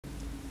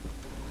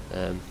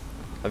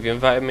Have you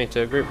invited me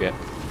to a group yet?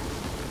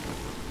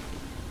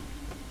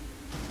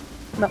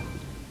 No.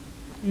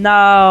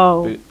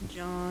 No. Bo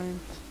Giant.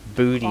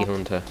 Booty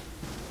hunter.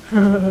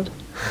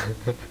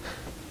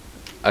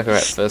 Okay,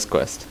 right, first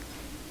quest.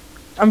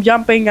 I'm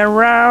jumping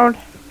around.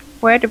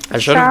 Where the I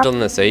should have done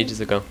this ages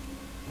ago.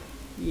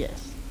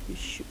 Yes, you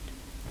should.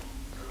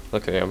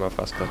 Look at it, I'm a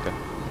fast clicker.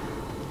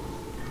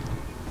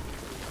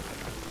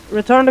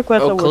 Return the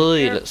quest over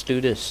Okay, here, let's do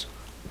this.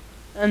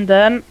 and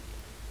then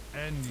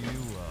And you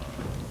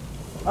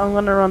I'm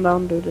gonna run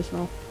down and do this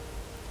now.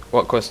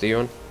 What quest are you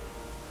on?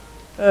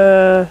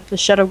 The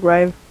Shadow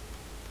Grave.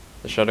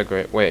 The Shadow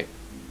Great. Wait.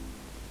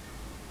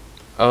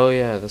 Oh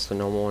yeah, that's the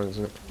normal one,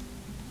 isn't it?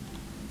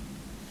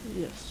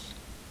 Yes.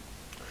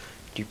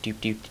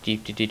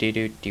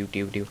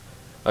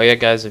 Oh yeah,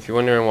 guys, if you're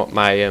wondering what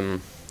my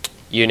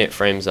unit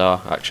frames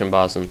are, action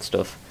bars and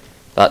stuff,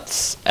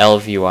 that's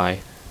LVI.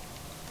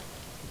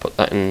 Put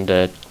that in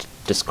the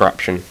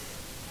description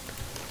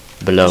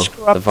below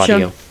the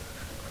video.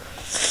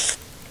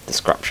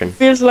 Description.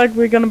 Feels like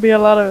we're gonna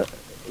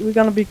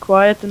be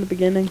quiet in the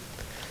beginning.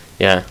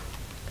 Yeah.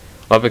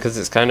 Well, because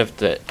it's kind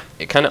of it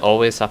kind of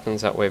always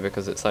happens that way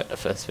because it's like the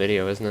first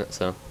video, isn't it?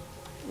 So.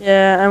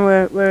 Yeah, and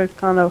we're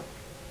kind of,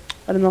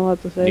 I don't know how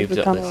to say it. Noobs We're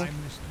at kind this.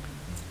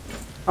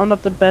 of. I'm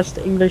not the best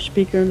English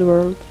speaker in the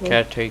world. So.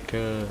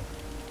 Caretaker.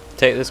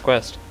 Take this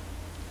quest,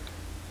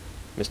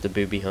 Mr.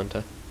 Booby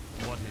Hunter.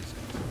 what is it?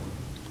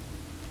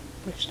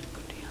 Where's the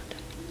goodie hunter?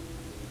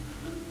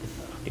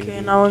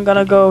 Okay, now I'm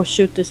gonna go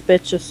shoot these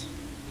bitches.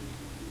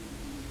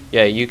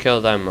 Yeah, you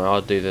kill them, or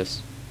I'll do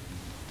this.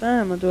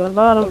 Damn, I do a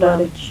lot of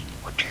damage.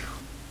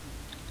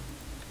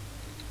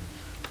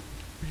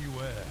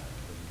 Beware.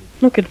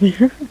 Look at me.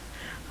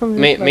 I'm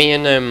just like-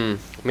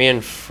 Me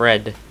and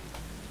Fred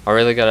are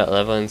really good at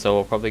leveling, so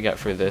we'll probably get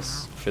through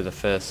this for the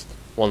first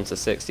 1 to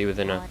 60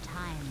 within a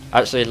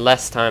actually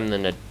less time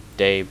than a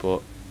day,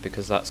 but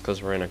because that's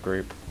because we're in a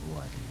group,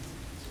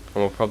 and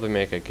we'll probably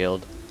make a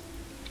guild.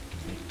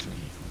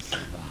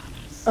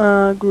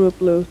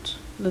 Group loot.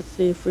 Let's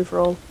see if we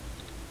roll.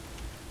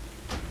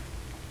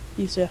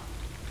 Easier.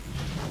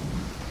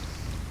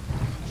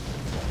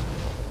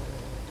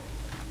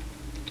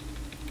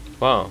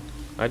 Wow,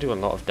 I do a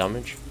lot of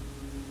damage.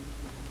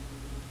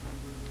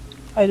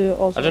 I do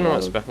also. I don't know a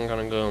what lot of- spec I'm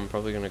gonna go. I'm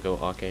probably gonna go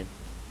arcane.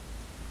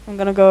 I'm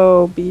gonna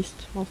go beast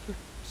monster.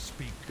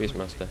 Speak.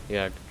 Beastmaster.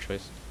 Yeah, good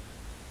choice.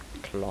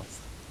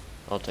 Cloth.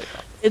 I'll take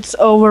that. It's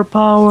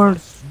overpowered.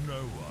 No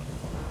one.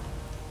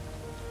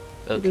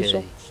 It is so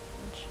Okay. much.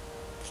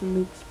 It's a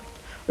noob spec.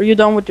 Are you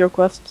done with your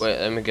quests? Wait,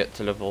 let me get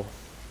to level.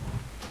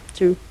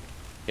 2.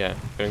 Yeah,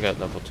 gonna get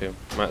level 2.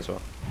 Might as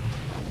well.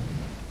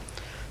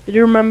 Did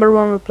you remember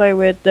when we played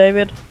with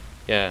David?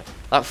 Yeah,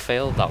 that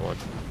failed that one.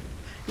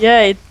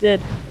 Yeah, it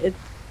did.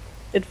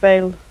 It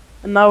failed,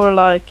 and now we're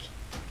like.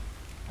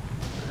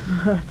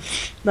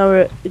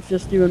 It's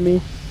just you and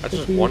me. I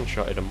just me.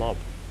 one-shotted a mob.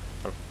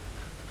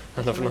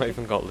 And I've not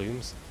even got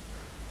looms.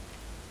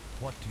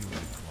 What do you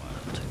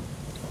require?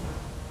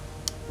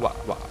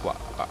 Wah.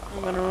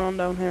 I'm gonna run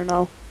down here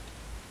now.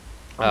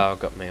 Oh, I've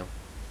got mail.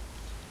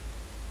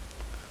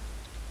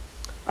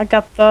 I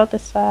got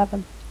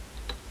 37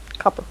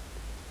 copper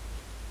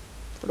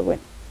for the win.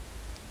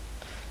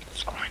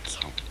 Let's grind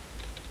some.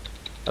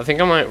 I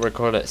think I might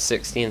record at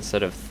 60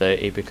 instead of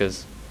 30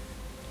 because,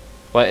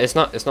 well, it's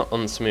not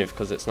unsmooth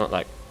because it's not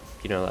like,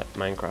 you know, like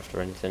Minecraft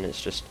or anything.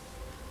 It's just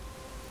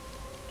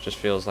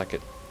feels like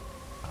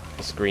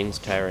the screen's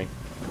tearing.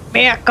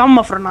 Yeah,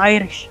 come from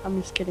Irish.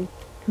 I'm just kidding.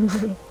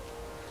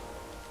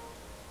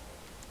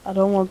 I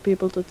don't want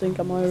people to think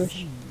I'm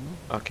Irish.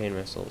 Arcane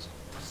missiles.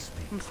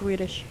 I'm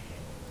Swedish.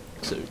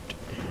 So,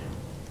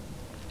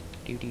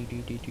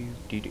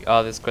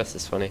 oh, this quest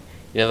is funny.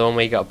 You know the one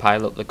where you gotta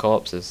pile up the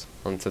corpses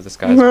onto this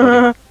guy's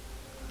body?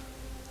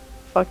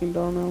 Fucking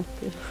don't know.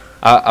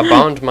 I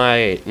bound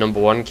my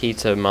 #1 key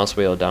to mouse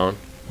wheel down.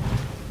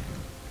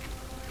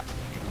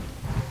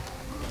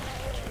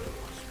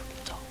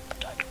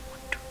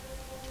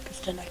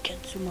 Because then I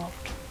can't zoom out.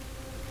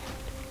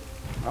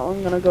 Now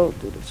I'm gonna go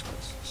do this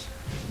quests.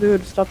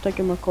 Dude, stop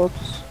taking my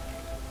corpses.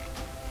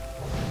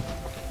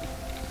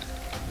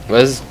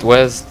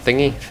 Where's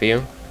thingy for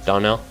you,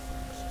 Darnell?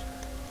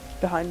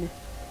 Behind me.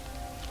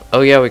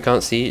 Oh yeah, we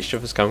can't see each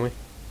other's, can we?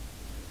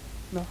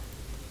 No.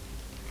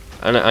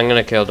 I'm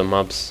gonna kill the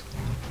mobs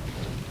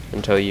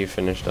until you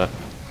finish that.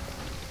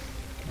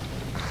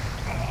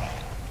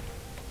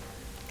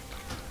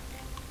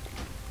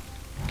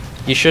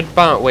 You should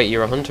bounce. Wait,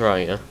 you're a hunter,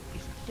 aren't you?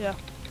 Yeah.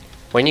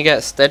 When you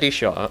get steady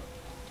shot,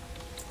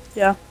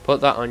 Yeah.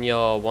 put that on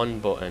your 1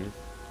 button.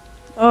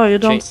 Oh, you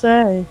don't Cha-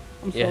 say.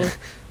 I'm Yeah. sorry.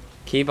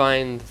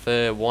 Keybind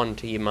the 1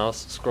 to your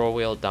mouse scroll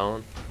wheel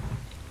down.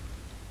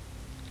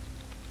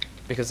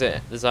 Because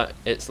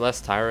it's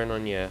less tiring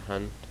on your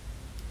hand.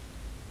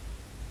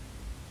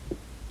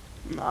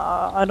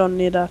 Nah, I don't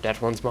need that.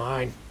 That one's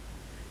mine.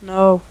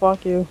 No,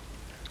 fuck you.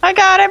 I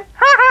got him!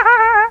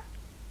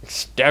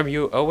 Damn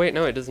you! Oh wait,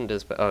 no, it doesn't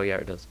display. Oh yeah,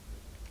 it does.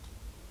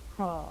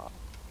 Aw.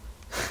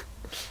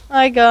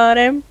 I got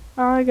him.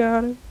 I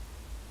got him.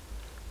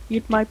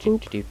 Eat my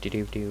poop.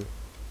 Do.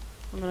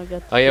 I'm gonna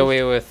get. Oh yeah, this.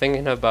 we were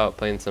thinking about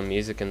playing some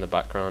music in the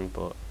background,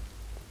 but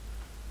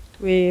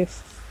We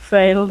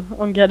failed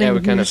on getting. yeah, we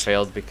the kind of music.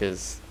 failed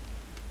because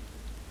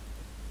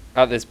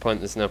at this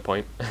point there's no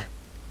point.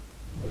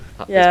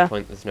 At Yeah. this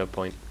point there's no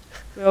point.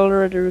 We're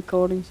already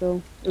recording,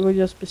 so it would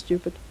just be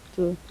stupid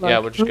to. Like, Yeah,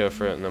 we'll just go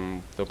for it, and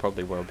then there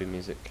probably will be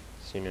music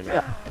soon enough.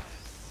 Yeah.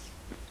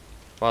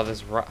 Wow,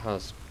 this rat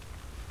has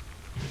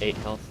 8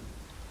 health.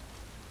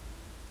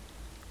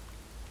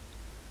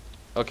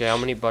 Okay, how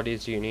many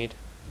bodies do you need?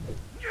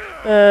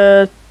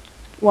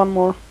 One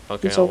more.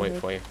 Okay, It's I'll over wait here.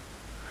 for you.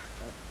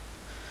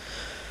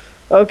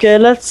 Okay,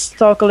 let's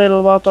talk a little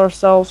about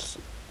ourselves.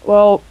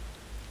 Well,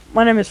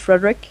 my name is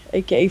Frederick,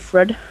 aka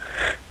Fred.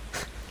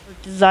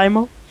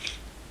 Zymo.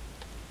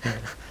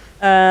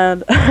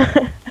 And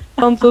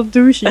I'm so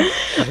douchey.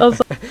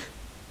 Also,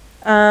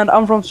 and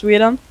I'm from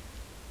Sweden.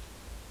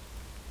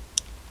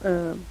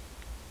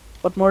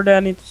 What more do I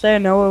need to say?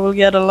 Now I will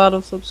get a lot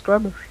of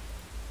subscribers.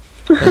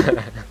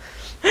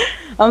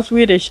 I'm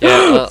Swedish.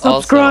 Yeah,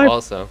 Subscribe.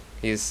 also,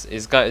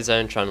 he's got his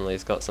own channel.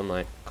 He's got some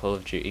like Call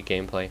of Duty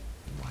gameplay.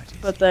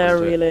 But they are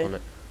onto it- really on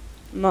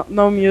it.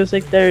 no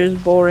music. There is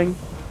boring.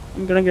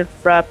 I'm gonna get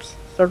fraps.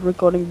 Start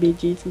recording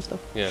BGs and stuff.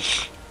 Yeah.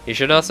 You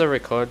should also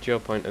record your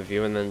point of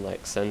view and then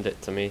like send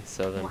it to me,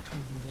 so then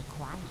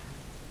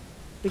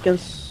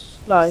Because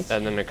like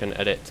and then I can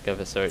edit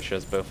together so it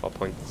shows both our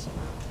points.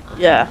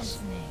 yeah,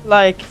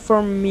 like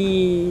for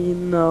me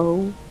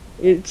no,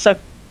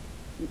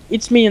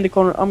 it's me in the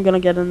corner. I'm gonna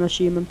get an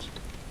achievement,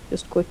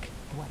 just quick.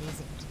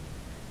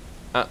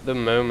 At the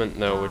moment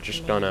though, we're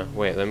just gonna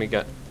wait. Let me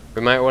get.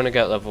 We might want to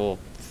get level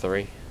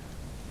 3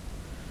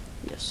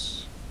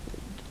 Yes,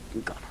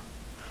 I'm gonna.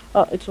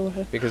 Oh, it's over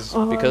here. because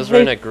Oh,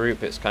 we're in hey. a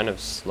group. It's kind of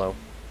slow.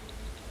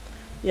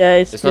 Yeah,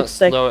 It's not like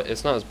slow.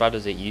 It's not as bad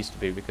as it used to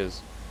be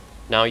because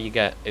now you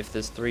get, if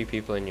there's 3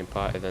 people in your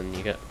party, then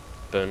you get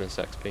bonus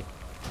XP.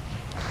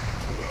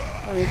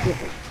 I need to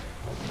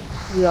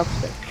be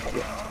upstairs.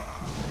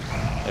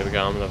 There we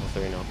go. I'm level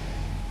 3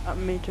 now.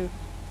 Me too.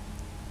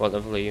 What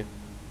level are you?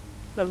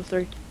 Level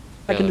 3. I Yeah,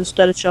 can do level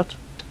steady shot.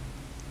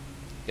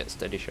 Get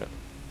steady shot.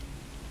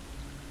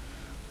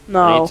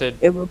 No, to-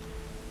 it will.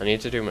 I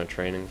need to do my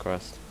training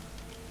quest.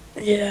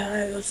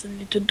 Yeah, I also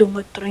need to do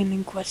my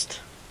training quest.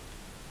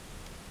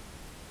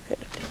 Okay,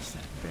 that is-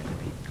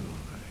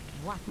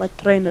 my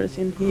trainer is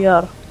in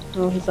here.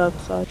 No, he's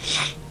outside.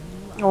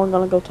 Oh, I'm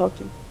gonna go talk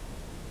to him.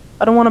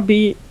 I don't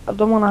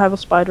wanna have a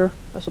spider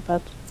as a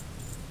pet.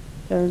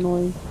 They're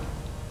annoying.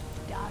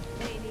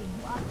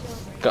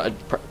 Gotta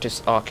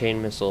practice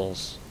arcane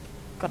missiles.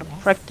 Gotta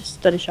practice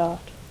steady shot.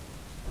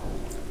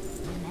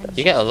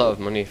 You get a lot of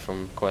money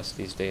from quests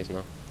these days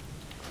now.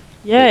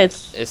 Yeah,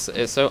 it's.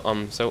 It's so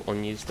I'm so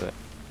unused to it.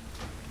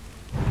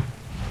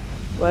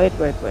 Wait.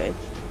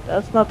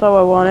 That's not how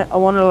I want it. I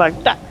want it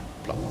like that.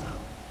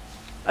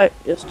 I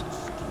just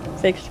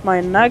fixed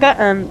my naga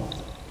and.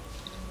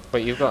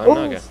 Wait, you've got a Oh,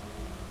 naga.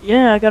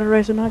 Yeah, I gotta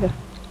raise a naga.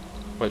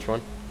 Which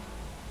one?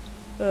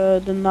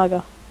 The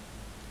naga.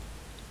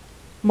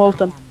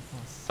 Molten.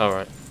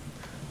 Alright.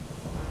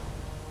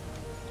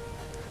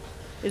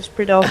 It's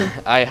pretty awesome.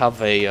 I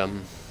have a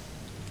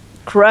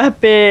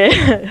Crappy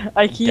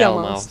IKEA Dell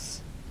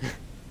mouse. mouse.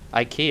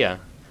 IKEA.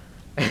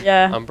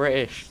 Yeah. I'm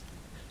British.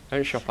 I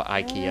don't shop at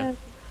IKEA.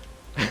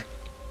 That's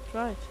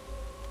right.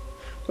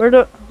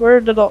 Where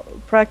did all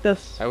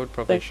practice? I would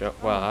probably Thank- shop.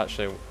 Well,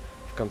 actually,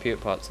 for computer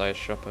parts, I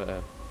shop at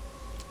a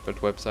good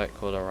website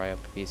called Araya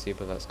PC,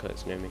 but that's because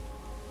it's near me.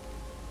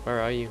 Where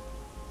are you?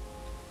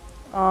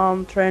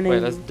 Training.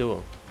 Wait, let's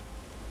duel.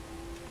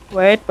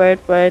 Wait.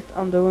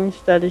 I'm doing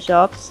steady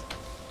shots.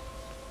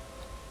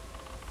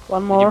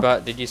 One more.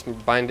 Did you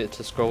bind it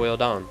to scroll wheel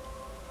down?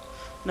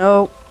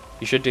 No.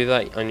 You should do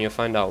that, and you'll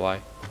find out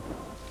why.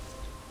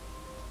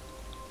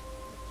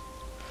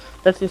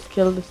 Let's just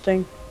kill this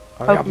thing.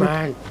 Hurry Help up, me.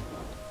 man!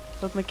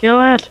 Let me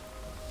kill it.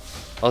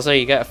 Also,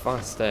 you get a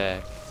fast,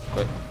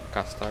 quick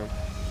cast time.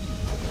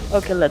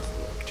 Okay, let's.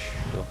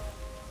 Duel.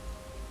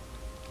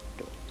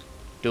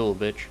 Duel,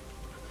 bitch.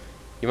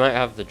 You might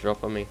have the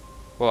drop on me.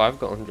 Well, I've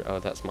got 100. Oh,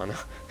 that's mana.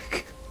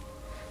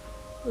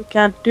 We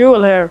can't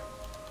duel here.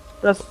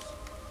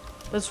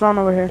 Let's run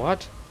over here.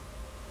 What?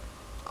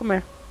 Come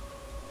here.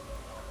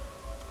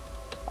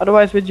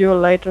 Otherwise, we duel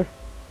later.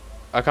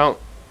 I can't.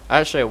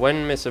 Actually,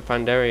 when Mr.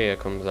 Pandaria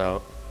comes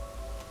out,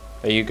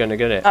 are you gonna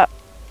get it?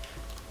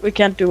 We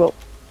can't duel.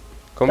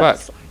 Come back.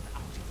 That's-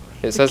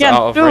 It says can't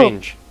out of duel.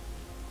 range.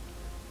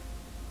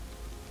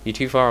 You're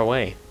too far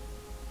away.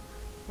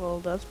 Well,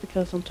 that's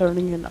because I'm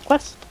turning in a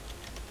quest.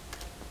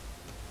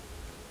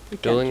 We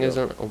can't Dueling duel.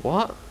 isn't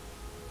what?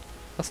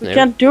 That's We new.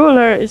 can't duel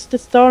her. It's the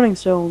starting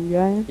zone,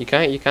 guy. You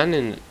can't. You can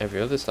in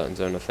every other starting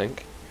zone, I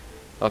think.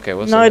 Okay,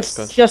 what's No, the next it's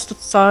quest? just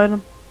outside.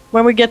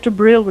 When we get to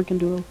Brill, we can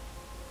duel.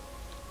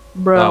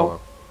 Bro. Oh,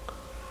 well.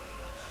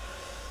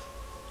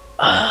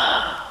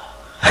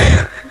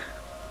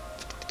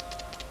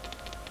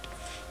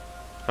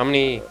 How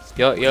many?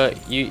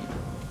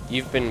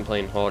 You've been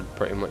playing Horde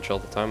pretty much all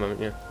the time,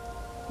 haven't you?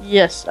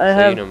 Yes, I So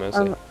have. you know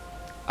mostly.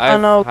 I've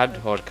know. had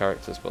horde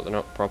characters, but they're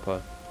not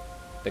proper.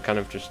 They kind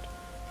of just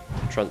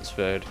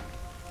transferred.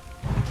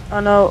 I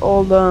know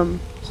all the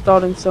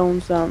starting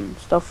zones and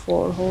stuff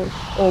for Horde,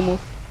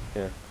 almost.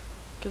 Yeah.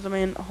 Because I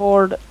mean,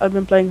 Horde, I've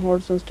been playing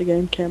Horde since the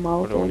game came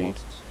out. What do I need?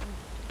 Almost.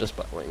 Just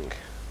Batwing.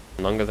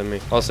 Longer than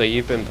me. Also,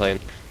 you've been playing.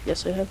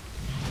 Yes, I have.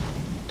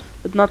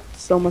 But not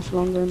so much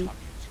longer.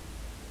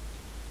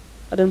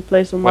 I didn't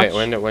play so much.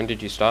 Wait, when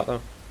did you start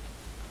though?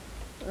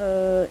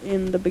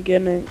 In the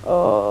beginning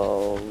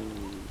of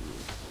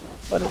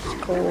what it's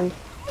called.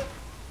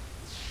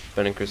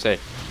 Burning Crusade.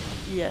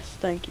 Yes,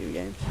 thank you,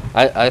 James.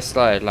 I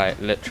started like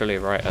literally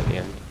right at the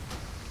end.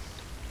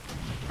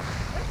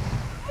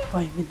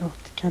 Why we not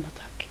can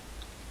attack?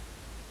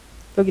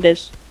 Look at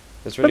this.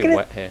 It's really Look at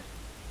wet here.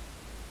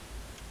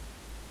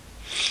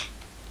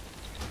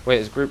 Wait,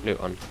 is group loot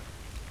on?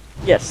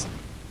 Yes.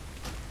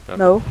 Okay.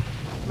 No.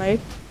 Mate.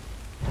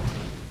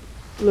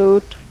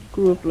 Loot.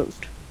 Group loot.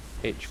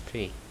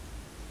 HP.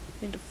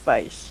 In the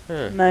face.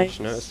 Huh, Nice. just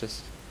noticed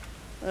this.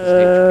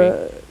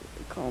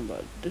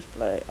 Combat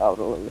display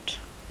auto loot.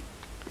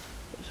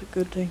 It's a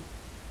good thing.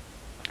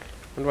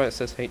 Wonder why it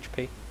says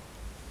HP.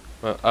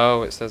 Well,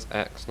 oh, it says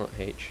X, not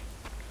H.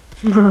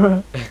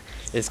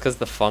 It's because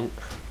the font.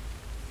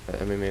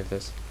 Let me move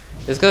this.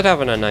 It's good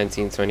having a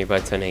 1920 by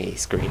 1080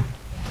 screen.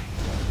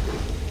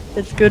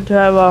 It's good to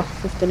have a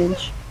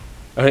 15-inch.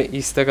 Oh,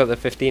 you still got the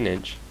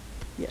 15-inch?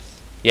 Yes.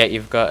 Yeah,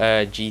 you've got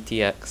a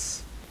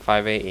GTX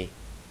 580.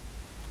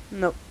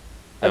 No.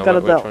 No, I got a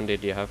which Dell. one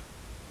did you have?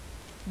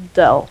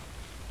 Dell.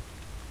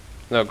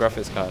 No,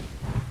 graphics card.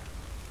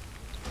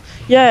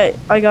 Yeah,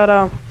 I got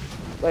a.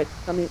 Wait,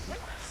 I mean,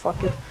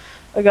 fuck it.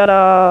 I got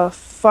a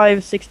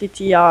 560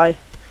 Ti.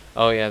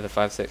 Oh yeah, the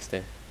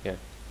 560. Yeah.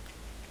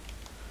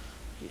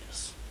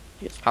 Yes.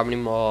 Yes. How many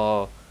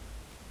more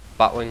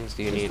Batwings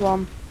do you Just need?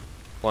 one.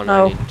 One,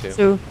 No, I need two.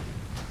 two.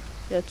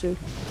 Yeah, two.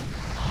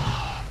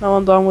 Now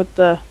I'm done with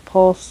the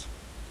pulse.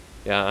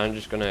 Yeah, I'm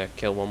just gonna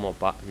kill one more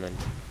bat and then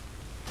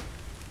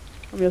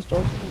I'm just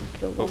also gonna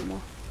kill Oh. one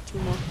more. Two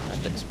more.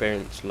 I'd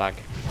experience lag.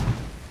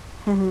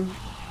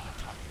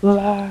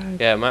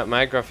 Lag. Yeah,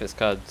 my graphics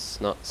card's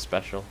not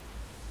special.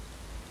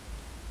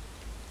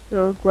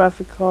 Your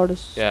graphic card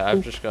is. Yeah, I've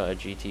poop. just got a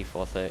GT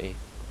 430.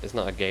 It's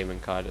not a gaming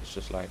card, it's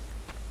just like,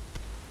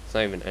 it's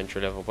not even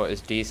entry level, but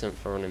it's decent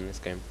for running this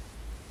game.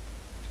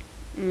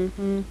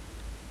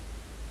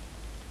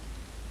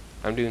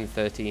 I'm doing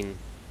 13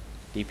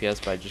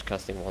 DPS by just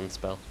casting one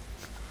spell.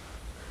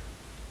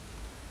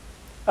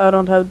 I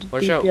don't have the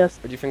Where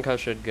DPS. do you think I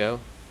should go?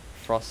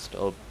 Frost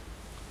or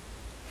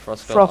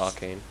Frost.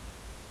 Arcane?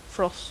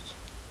 Frost.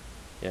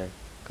 Yeah,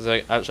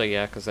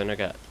 because then I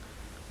get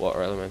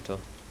Water Elemental.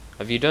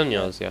 Have you done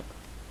yours yet?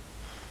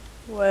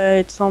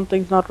 Wait,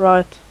 something's not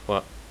right.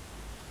 What?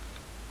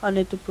 I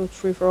need to put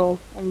free for all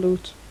on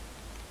loot.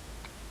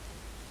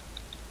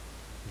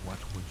 What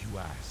would you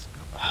ask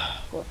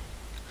of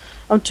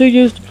I'm too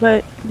used to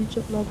play League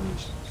of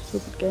Legends.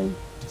 Stupid game.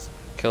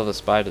 Kill the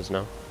spiders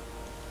now.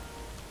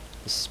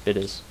 The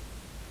spitters.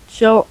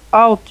 Chill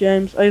out,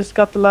 James. I just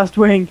got the last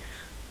wing.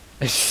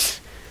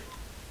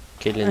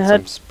 Killing I some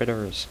had-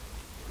 spitters.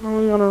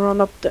 I'm gonna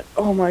run up there.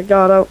 Oh my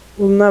god, I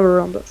will never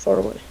run that far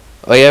away.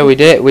 Oh yeah, we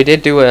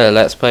did do a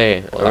let's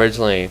play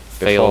originally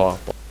failed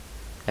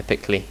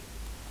epically.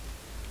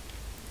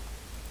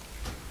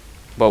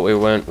 But we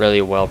weren't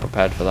really well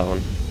prepared for that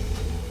one.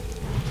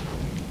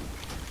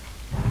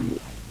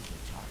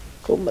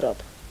 Kommer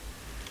up.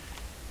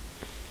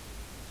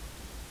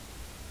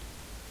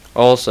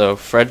 Also,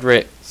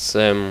 Frederick's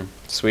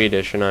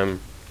Swedish and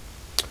I'm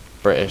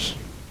British.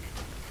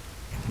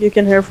 You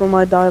can hear from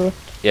my dialect.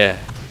 Yeah.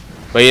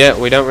 But yeah,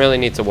 we don't really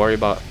need to worry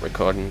about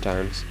recording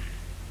times.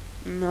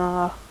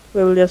 Nah,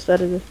 we will just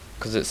edit it.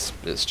 Because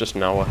it's just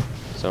an hour,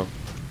 so.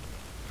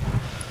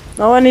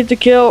 Now I need to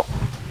kill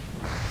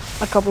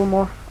a couple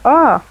more.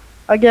 Ah,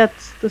 I get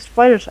the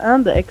spiders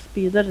and the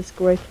XP. That is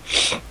great.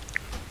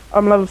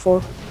 I'm level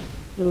 4.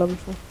 You're level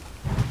 4.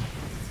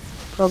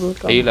 Probably.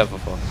 Are you level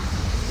 4?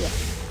 Yeah.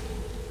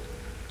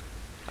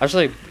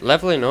 Actually,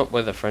 leveling up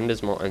with a friend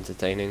is more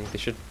entertaining. They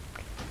should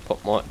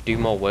do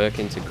more work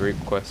into group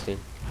questing.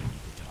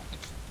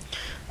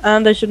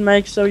 And they should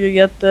make so you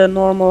get the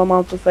normal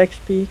amount of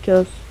XP,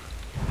 because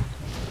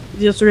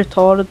it's just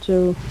retarded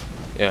to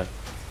Yeah.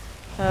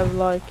 have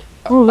like.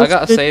 I let's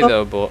gotta split say up.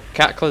 though, but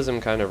Cataclysm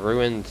kind of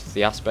ruined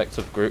the aspect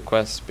of group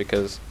quests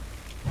because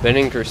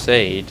Burning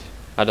Crusade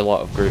had a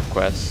lot of group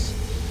quests,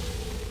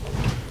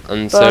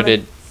 and so Burning-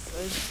 did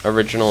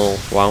original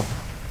WoW.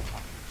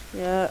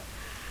 Yeah.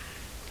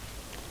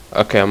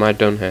 Okay, am I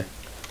done here?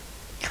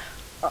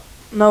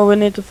 No, we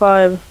need to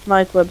 5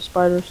 night web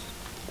spiders.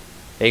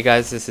 Hey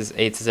guys, this is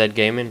A to Z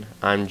Gaming.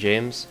 I'm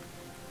James,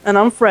 And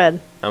I'm Fred.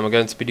 and we're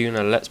going to be doing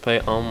a let's play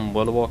on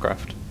World of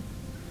Warcraft.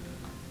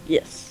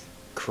 Yes.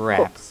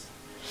 Crap.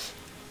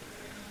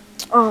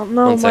 Oh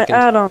no, One my second.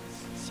 add-ons.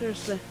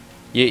 Seriously.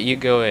 You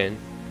go in.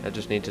 I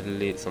just need to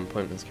delete some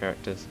pointless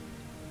characters.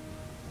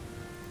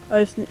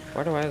 I just need.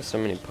 Why do I have so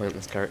many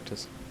pointless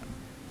characters?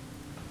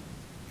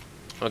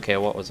 Okay,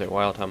 what was it?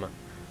 Wildhammer.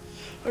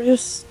 Or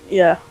just.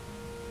 Yeah.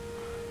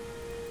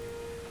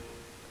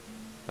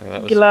 Okay,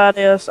 that was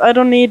Gladius. I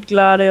don't need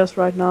Gladius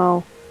right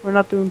now. We're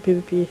not doing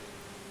PvP.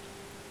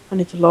 I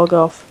need to log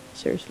off.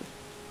 Seriously.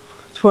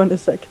 20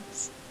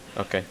 seconds.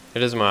 okay. It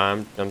doesn't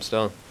matter. I'm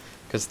still,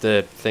 because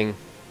the thing.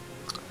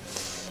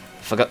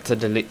 I forgot to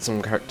delete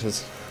some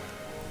characters.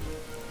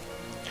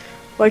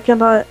 Why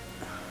can't I?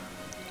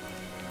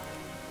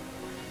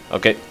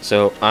 Okay,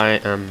 so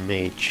I am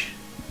mage.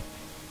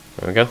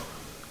 There we go.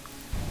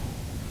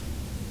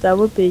 That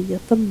would be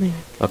yet the man.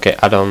 Okay,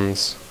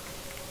 add-ons.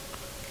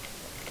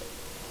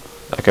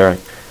 Okay, right.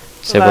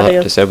 Disable that,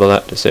 Gladius. disable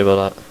that, disable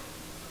that.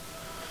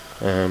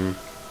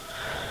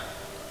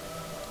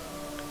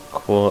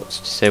 Quartz,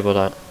 disable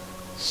that.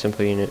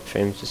 Simple unit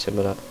frames,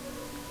 disable that.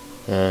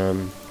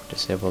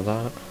 Disable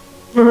that.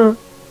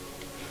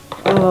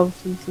 I love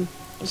Simpson.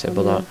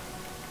 Disable that.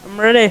 I'm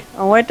ready.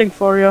 I'm waiting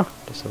for you.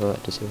 Disable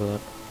that, disable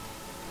that.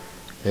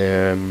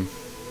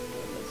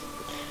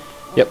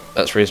 Yep,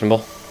 that's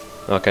reasonable.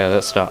 Okay,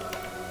 let's start.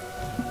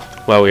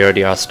 Well, we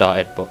already are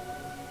started, but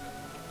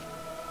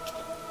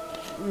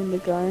I'm in the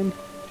game.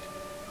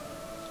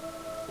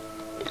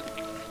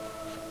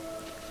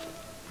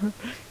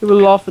 You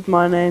will laugh at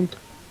my name.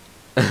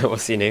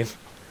 what's your name?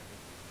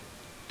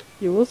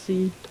 You will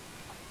see.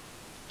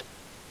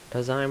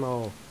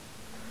 Azaimo.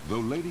 Though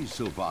Lady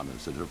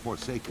Sylvanas and her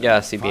Forsaken Yeah,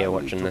 CBA finally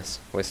watching took- this.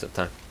 Waste of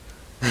time.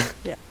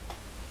 Yeah.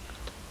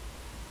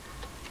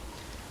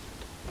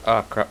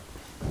 Oh crap.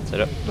 Set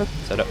up. Look,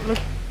 Set up. look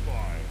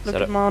Set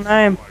at up. my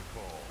name.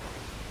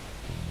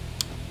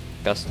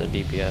 Gusta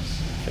DPS.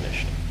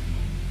 Finished.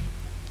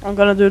 I'm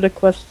gonna do the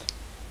quest.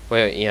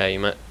 Wait, yeah, you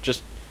might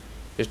just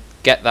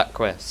get that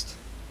quest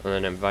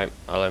and then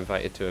I'll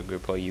invite you to a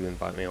group or you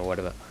invite me or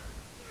whatever.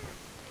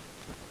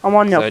 I'm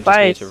on So your I just need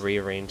face. to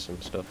rearrange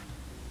some stuff.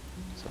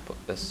 So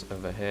put this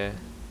over here.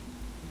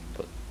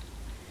 Put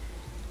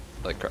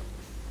like crap.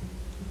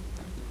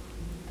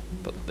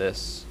 Put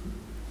this.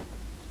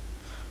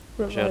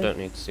 Actually, I don't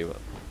need to see what.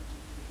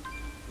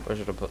 Where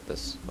should I put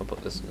this? I'll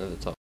put this near the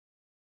top.